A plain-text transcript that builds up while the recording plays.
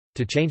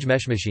To change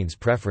MESHmachine's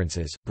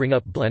preferences, bring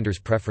up Blender's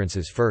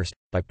preferences first,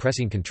 by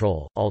pressing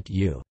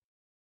Ctrl-Alt-U.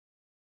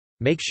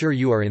 Make sure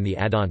you are in the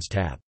Add-ons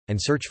tab, and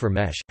search for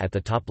Mesh, at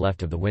the top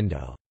left of the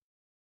window.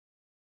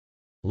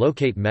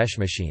 Locate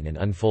MESHmachine and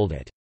unfold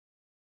it.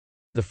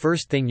 The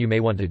first thing you may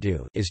want to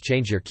do is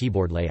change your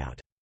keyboard layout.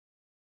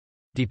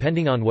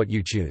 Depending on what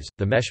you choose,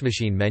 the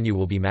MESHmachine menu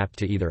will be mapped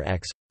to either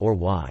X or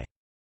Y.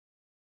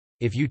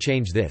 If you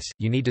change this,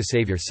 you need to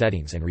save your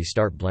settings and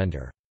restart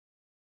Blender.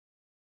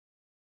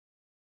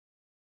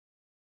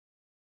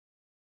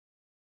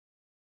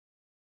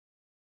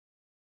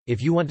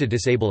 If you want to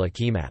disable a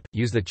keymap,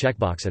 use the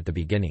checkbox at the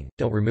beginning,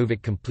 don't remove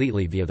it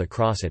completely via the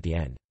cross at the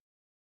end.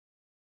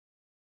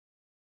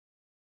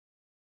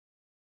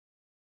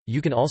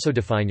 You can also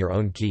define your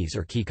own keys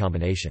or key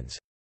combinations.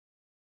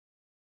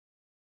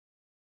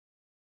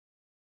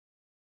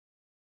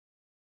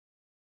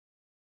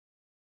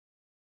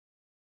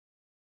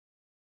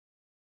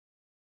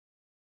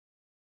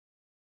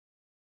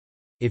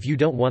 If you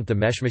don't want the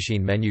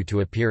MESHmachine menu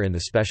to appear in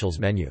the Specials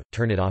menu,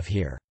 turn it off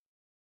here.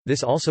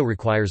 This also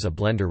requires a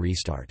Blender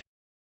restart.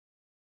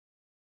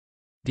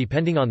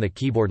 Depending on the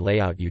keyboard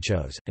layout you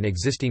chose, an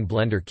existing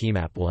Blender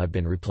keymap will have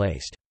been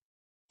replaced.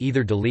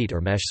 Either delete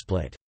or mesh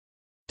split.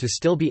 To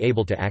still be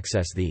able to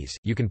access these,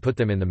 you can put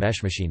them in the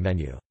MESHmachine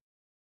menu.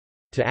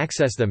 To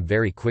access them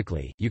very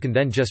quickly, you can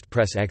then just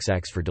press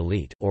XX for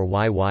delete, or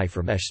YY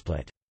for mesh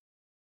split.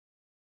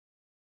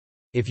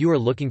 If you are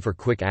looking for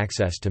quick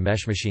access to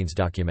MESHmachine's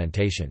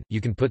documentation, you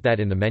can put that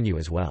in the menu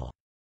as well.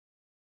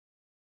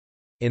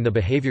 In the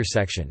Behavior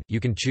section, you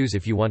can choose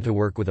if you want to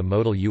work with a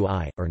modal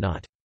UI, or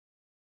not.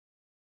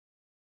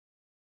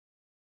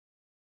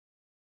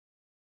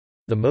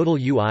 The modal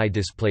UI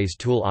displays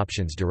tool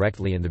options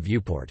directly in the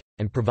viewport,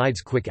 and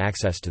provides quick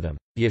access to them,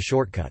 via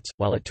shortcuts,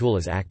 while a tool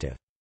is active.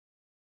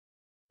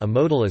 A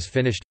modal is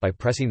finished, by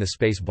pressing the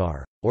space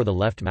bar, or the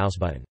left mouse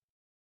button.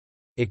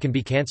 It can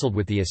be cancelled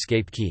with the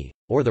Escape key,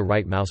 or the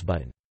right mouse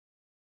button.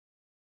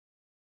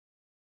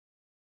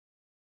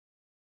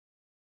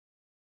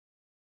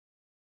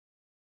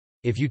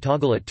 If you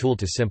toggle a tool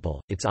to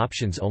simple, its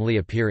options only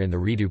appear in the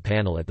Redo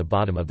panel at the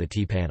bottom of the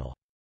T panel.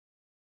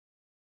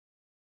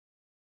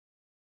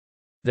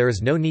 There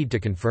is no need to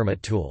confirm a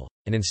tool,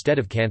 and instead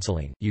of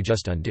cancelling, you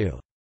just undo.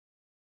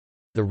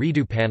 The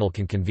Redo panel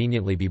can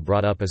conveniently be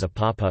brought up as a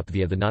pop-up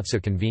via the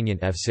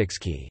not-so-convenient F6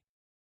 key.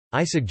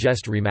 I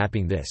suggest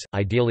remapping this,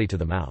 ideally to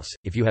the mouse,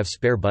 if you have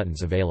spare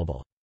buttons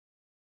available.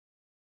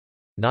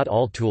 Not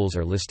all tools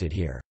are listed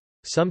here.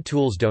 Some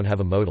tools don't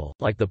have a modal,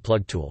 like the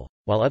plug tool,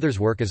 while others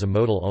work as a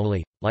modal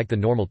only, like the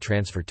normal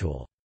transfer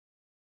tool.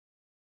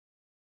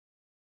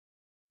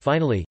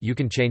 Finally, you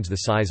can change the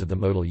size of the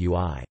modal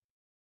UI.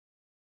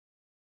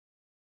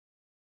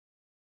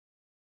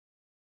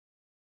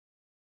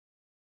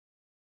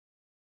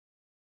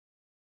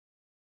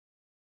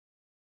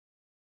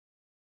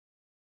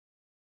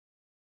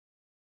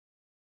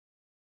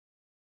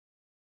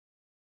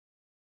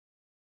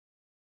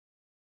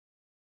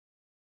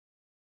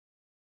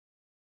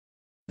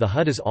 The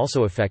HUD is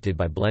also affected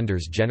by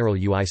Blender's general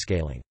UI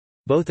scaling.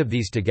 Both of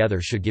these together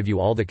should give you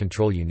all the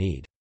control you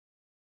need.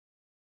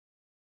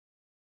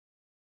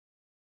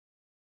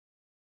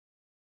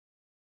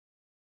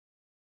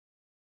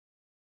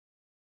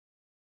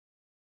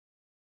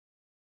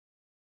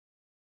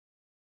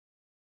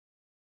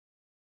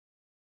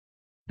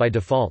 By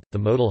default, the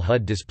modal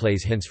HUD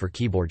displays hints for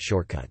keyboard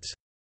shortcuts.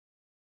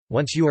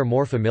 Once you are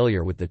more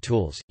familiar with the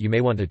tools, you may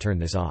want to turn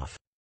this off.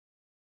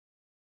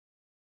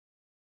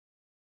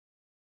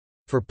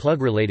 For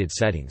plug-related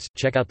settings,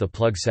 check out the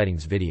plug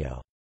settings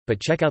video. But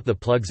check out the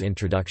plugs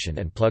introduction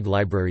and plug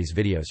libraries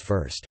videos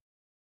first.